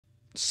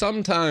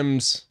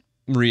Sometimes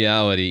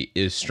reality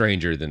is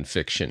stranger than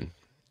fiction.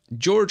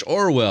 George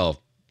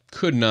Orwell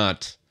could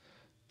not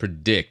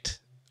predict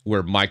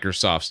where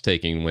Microsoft's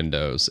taking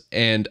Windows.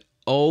 And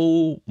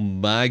oh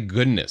my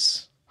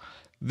goodness,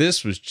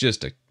 this was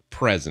just a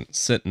present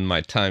sent in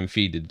my time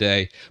feed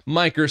today.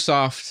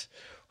 Microsoft,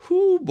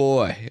 whoo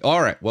boy.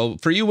 All right, well,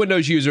 for you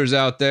Windows users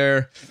out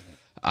there,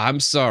 I'm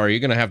sorry, you're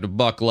going to have to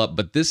buckle up,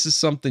 but this is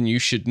something you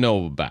should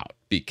know about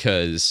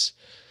because,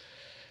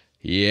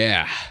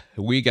 yeah,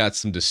 we got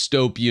some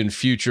dystopian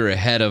future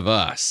ahead of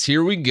us.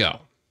 Here we go.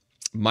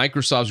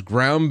 Microsoft's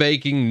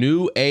groundbreaking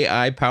new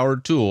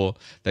AI-powered tool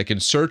that can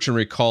search and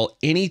recall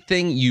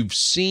anything you've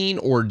seen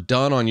or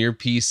done on your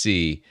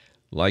PC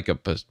like a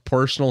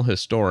personal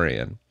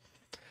historian.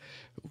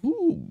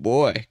 Ooh,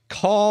 boy,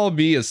 call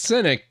me a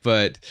cynic,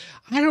 but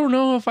I don't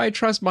know if I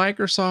trust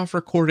Microsoft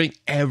recording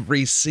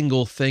every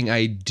single thing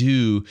I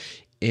do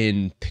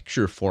in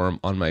picture form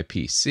on my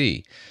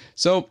PC.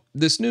 So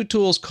this new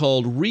tool is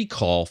called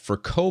Recall for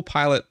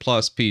Copilot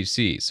Plus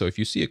PC. So if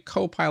you see a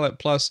Copilot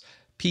Plus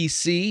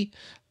PC,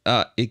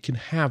 it can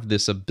have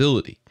this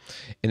ability.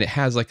 And it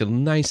has like a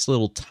nice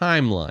little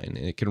timeline,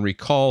 and it can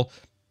recall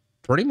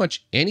pretty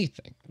much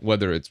anything,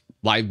 whether it's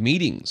live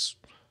meetings,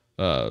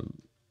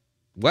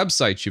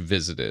 websites you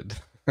visited.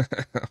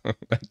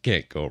 That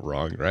can't go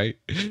wrong, right?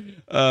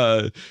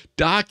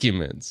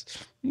 Documents.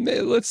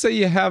 Let's say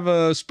you have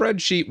a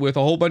spreadsheet with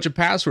a whole bunch of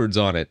passwords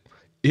on it.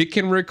 It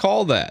can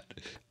recall that.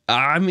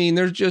 I mean,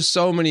 there's just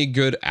so many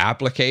good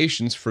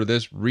applications for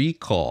this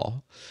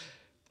recall.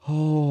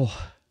 Oh,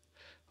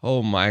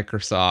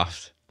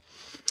 Microsoft.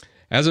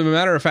 As a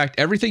matter of fact,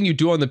 everything you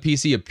do on the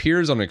PC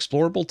appears on an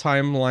explorable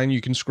timeline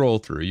you can scroll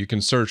through. You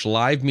can search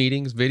live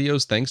meetings,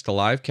 videos, thanks to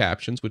live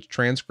captions, which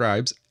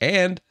transcribes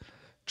and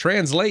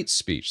translates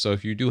speech. So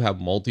if you do have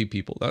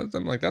multi-people,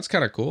 I'm like, that's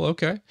kind of cool.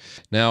 Okay.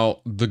 Now,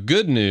 the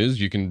good news,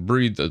 you can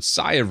breathe a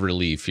sigh of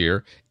relief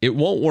here. It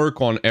won't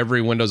work on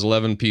every Windows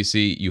 11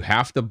 PC. You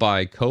have to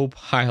buy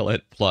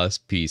Copilot Plus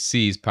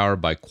PCs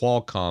powered by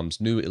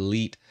Qualcomm's new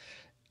Elite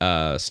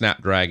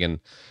Snapdragon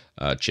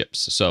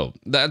chips. So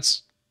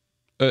that's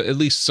at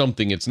least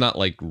something. It's not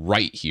like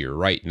right here,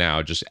 right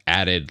now, just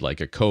added like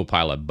a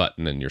Copilot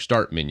button in your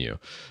start menu.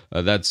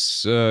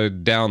 That's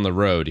down the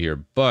road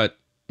here, but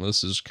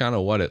this is kind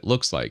of what it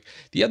looks like.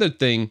 The other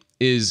thing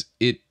is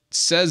it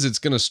says it's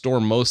going to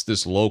store most of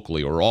this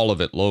locally or all of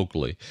it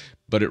locally,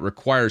 but it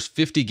requires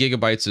 50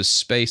 gigabytes of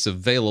space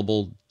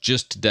available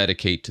just to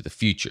dedicate to the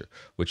future,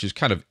 which is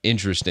kind of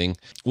interesting.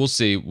 We'll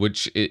see,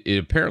 which it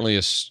apparently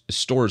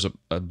stores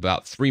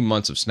about 3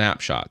 months of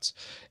snapshots,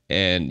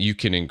 and you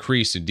can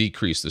increase and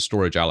decrease the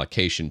storage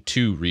allocation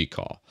to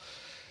recall.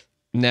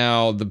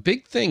 Now, the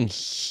big thing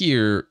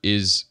here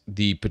is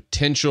the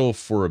potential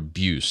for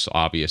abuse,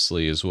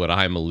 obviously, is what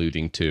I'm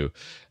alluding to.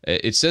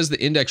 It says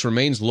the index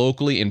remains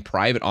locally and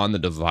private on the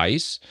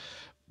device,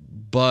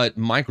 but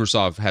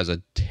Microsoft has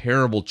a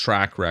terrible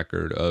track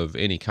record of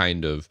any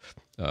kind of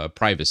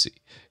privacy.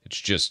 It's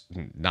just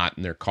not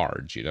in their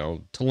cards, you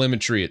know.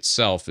 Telemetry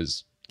itself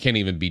can't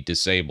even be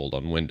disabled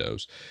on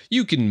Windows.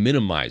 You can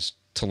minimize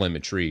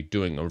telemetry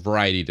doing a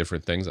variety of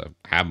different things. I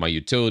have my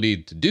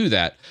utility to do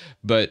that,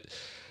 but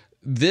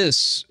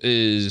this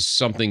is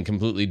something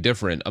completely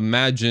different.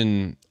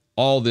 Imagine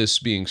all this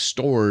being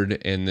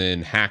stored and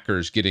then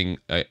hackers getting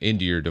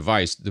into your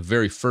device. The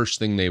very first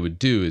thing they would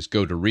do is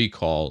go to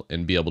recall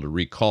and be able to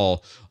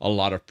recall a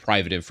lot of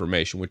private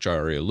information, which I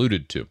already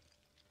alluded to.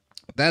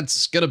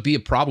 That's going to be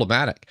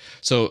problematic.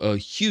 So a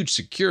huge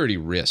security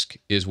risk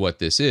is what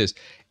this is.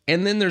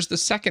 And then there's the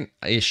second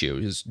issue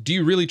is, do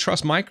you really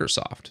trust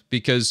Microsoft?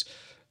 Because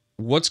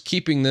what's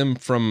keeping them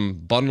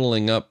from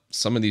bundling up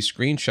some of these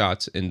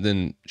screenshots and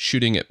then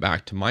shooting it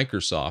back to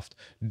Microsoft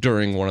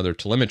during one of their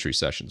telemetry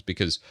sessions?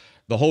 Because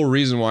the whole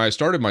reason why I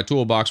started my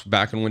toolbox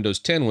back in Windows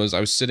 10 was I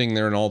was sitting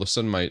there and all of a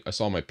sudden I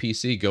saw my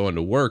PC go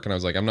into work and I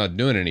was like, I'm not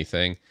doing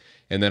anything.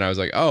 And then I was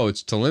like, oh,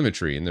 it's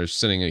telemetry. And they're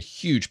sending a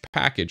huge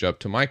package up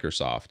to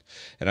Microsoft.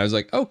 And I was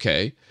like,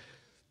 okay,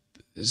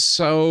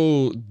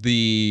 so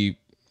the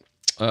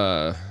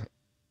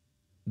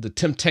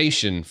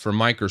temptation for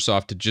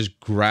Microsoft to just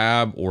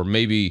grab or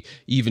maybe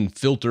even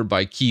filter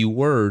by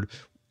keyword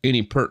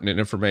any pertinent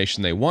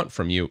information they want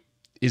from you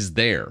is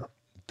there.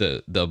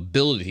 The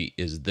ability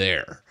is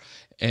there.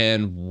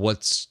 And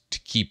what's to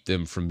keep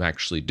them from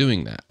actually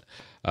doing that?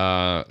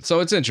 So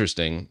it's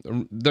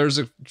interesting. There's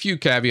a few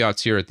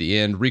caveats here at the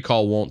end.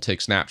 Recall won't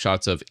take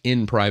snapshots of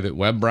in private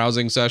web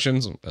browsing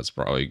sessions. That's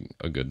probably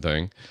a good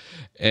thing.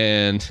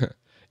 And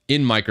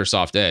in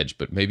Microsoft Edge,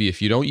 but maybe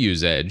if you don't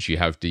use Edge, you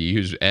have to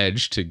use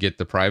Edge to get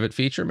the private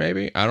feature,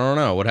 maybe? I don't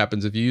know. What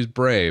happens if you use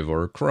Brave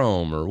or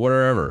Chrome or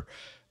whatever?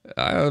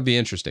 That would be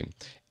interesting.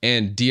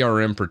 And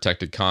DRM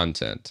protected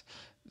content.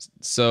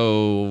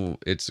 So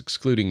it's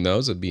excluding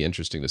those. It'd be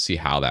interesting to see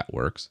how that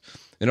works.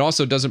 It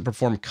also doesn't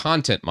perform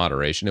content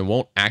moderation and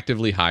won't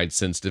actively hide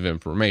sensitive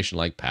information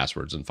like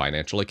passwords and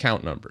financial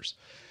account numbers.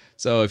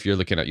 So if you're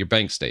looking at your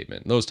bank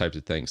statement, those types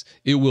of things,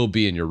 it will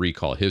be in your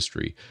recall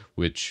history,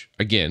 which,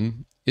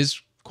 again,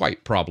 is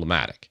quite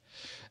problematic.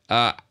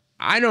 I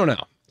don't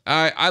know.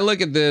 I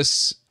look at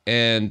this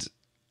and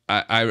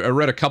I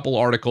read a couple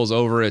articles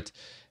over it,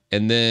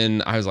 and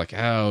then I was like,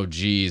 oh,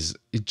 geez,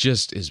 it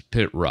just is a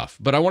bit rough.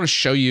 But I want to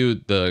show you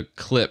the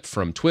clip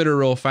from Twitter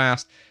real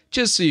fast,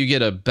 just so you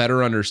get a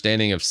better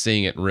understanding of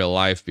seeing it in real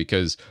life,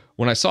 because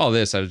when I saw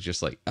this, I was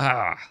just like,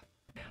 ah.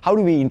 How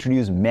do we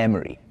introduce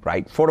memory,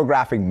 right?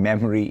 Photographic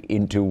memory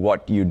into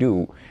what you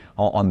do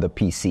on the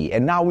PC.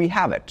 And now we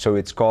have it. So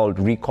it's called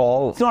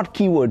recall. It's not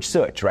keyword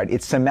search, right?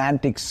 It's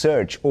semantic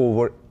search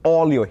over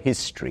all your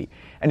history.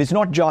 And it's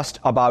not just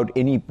about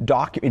any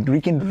document.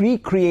 We can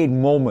recreate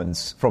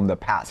moments from the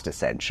past,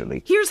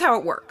 essentially. Here's how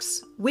it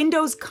works.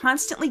 Windows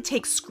constantly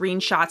takes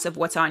screenshots of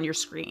what's on your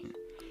screen,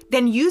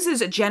 then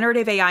uses a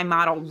generative AI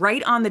model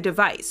right on the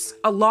device,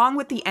 along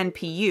with the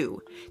NPU,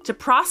 to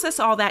process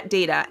all that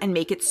data and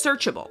make it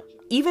searchable,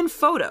 even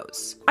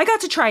photos. I got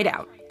to try it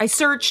out. I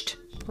searched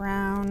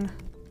brown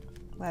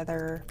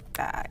leather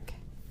bag.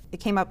 It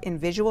came up in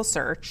visual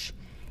search.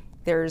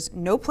 There's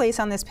no place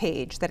on this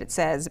page that it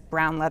says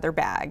brown leather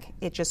bag.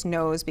 It just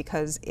knows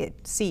because it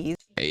sees.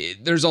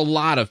 There's a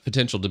lot of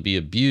potential to be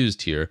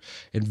abused here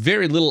and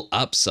very little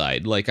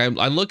upside. Like I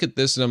look at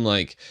this and I'm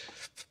like,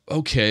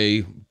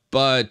 okay,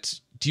 but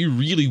do you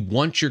really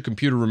want your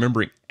computer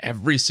remembering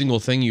every single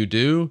thing you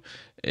do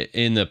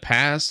in the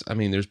past? I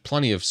mean, there's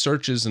plenty of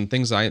searches and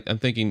things. I'm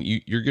thinking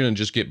you're going to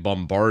just get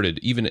bombarded.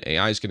 Even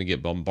AI is going to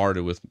get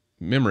bombarded with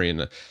memory.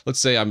 And let's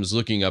say I was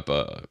looking up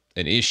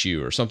an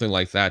issue or something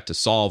like that to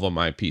solve on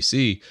my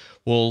PC.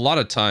 Well, a lot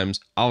of times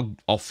I'll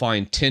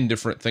find 10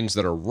 different things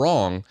that are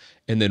wrong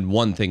and then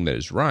one thing that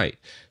is right.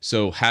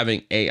 So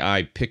having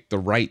AI pick the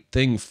right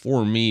thing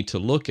for me to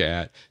look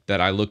at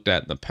that I looked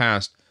at in the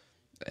past,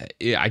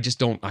 I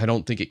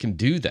don't think it can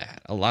do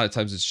that. A lot of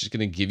times it's just going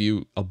to give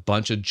you a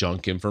bunch of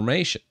junk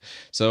information.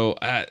 So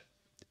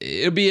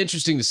it'll be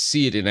interesting to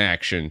see it in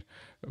action,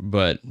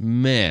 but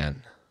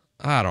man,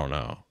 I don't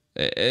know.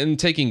 And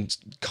taking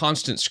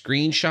constant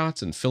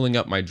screenshots and filling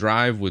up my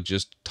drive with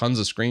just tons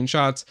of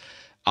screenshots,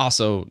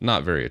 also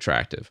not very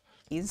attractive.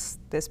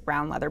 This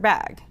brown leather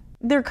bag.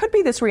 There could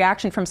be this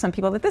reaction from some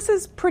people that this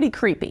is pretty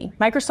creepy.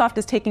 Microsoft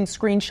is taking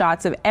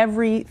screenshots of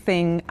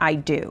everything I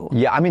do.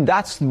 Yeah, I mean,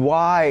 that's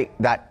why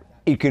that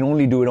it can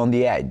only do it on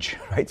the edge,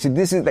 right? So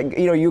this is like,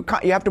 you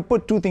have to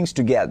put two things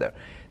together.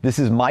 This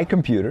is my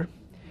computer,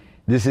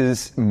 this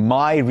is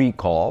my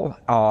recall,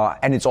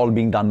 and it's all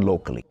being done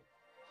locally.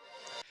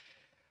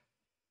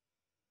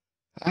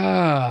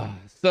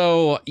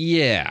 So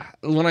yeah,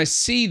 when I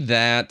see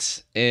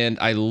that and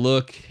I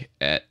look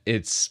at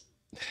it's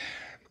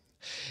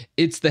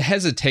the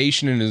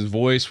hesitation in his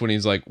voice when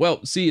he's like,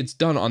 well, see, it's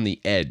done on the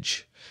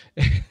edge.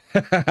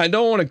 I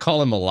don't want to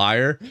call him a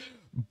liar,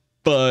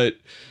 but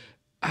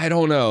I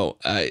don't know.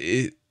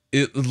 A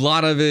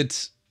lot of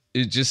it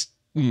just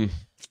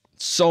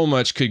so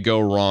much could go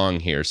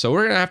wrong here. So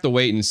we're going to have to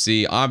wait and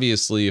see.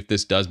 Obviously, if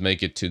this does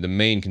make it to the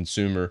main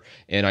consumer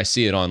and I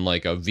see it on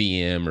like a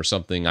VM or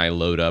something I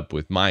load up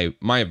with my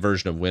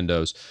version of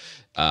Windows,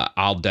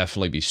 I'll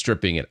definitely be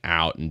stripping it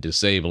out and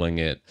disabling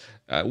it,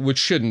 which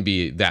shouldn't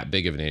be that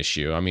big of an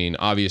issue. I mean,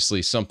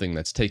 obviously something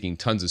that's taking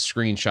tons of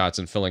screenshots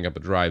and filling up a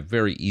drive,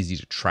 very easy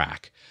to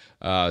track.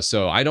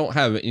 So I don't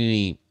have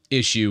any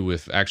issue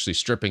with actually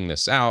stripping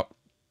this out.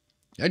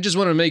 I just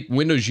want to make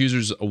Windows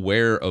users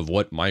aware of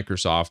what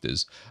Microsoft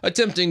is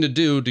attempting to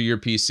do to your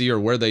PC or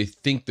where they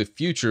think the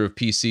future of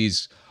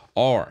PCs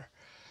are.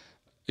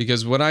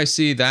 Because when I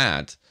see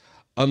that,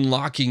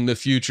 unlocking the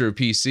future of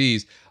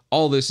PCs,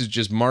 all this is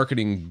just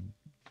marketing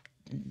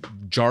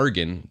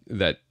jargon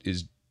that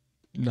is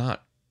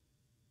not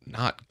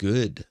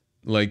good.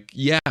 Like,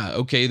 yeah,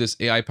 okay, this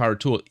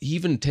AI-powered tool,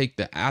 even take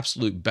the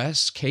absolute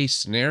best case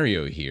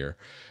scenario here,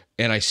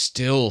 and I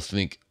still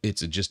think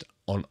it's just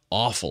an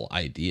awful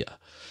idea.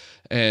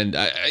 And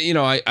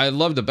I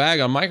love to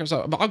bag on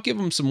Microsoft. I'll give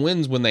them some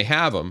wins when they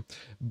have them,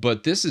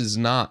 but this is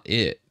not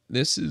it.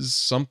 This is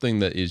something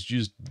that is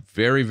just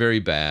very, very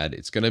bad.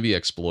 It's going to be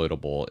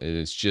exploitable, and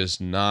it's just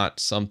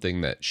not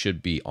something that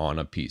should be on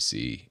a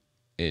PC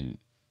in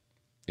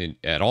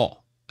at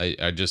all.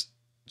 I just,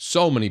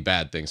 so many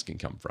bad things can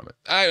come from it.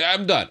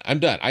 I'm done.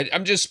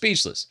 I'm just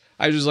speechless.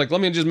 I was just like,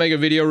 let me just make a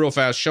video real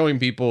fast showing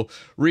people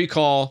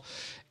recall,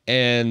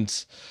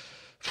 and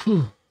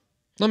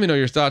let me know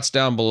your thoughts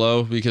down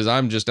below, because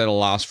I'm just at a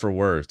loss for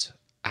words.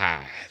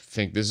 I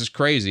think this is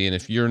crazy. And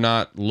if you're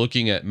not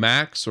looking at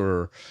Macs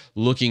or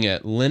looking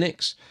at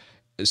Linux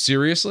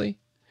seriously,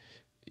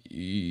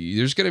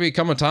 there's going to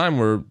become a time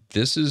where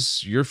this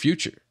is your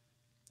future.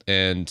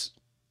 And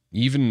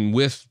even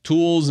with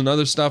tools and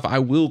other stuff, I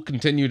will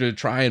continue to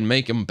try and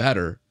make them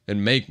better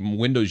and make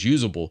Windows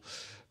usable.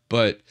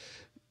 But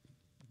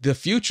the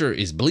future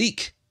is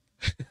bleak.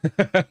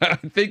 I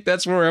think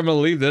that's where I'm going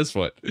to leave this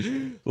one.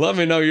 Let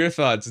me know your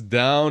thoughts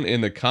down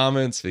in the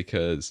comments,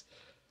 because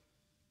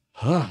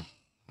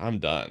I'm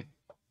done.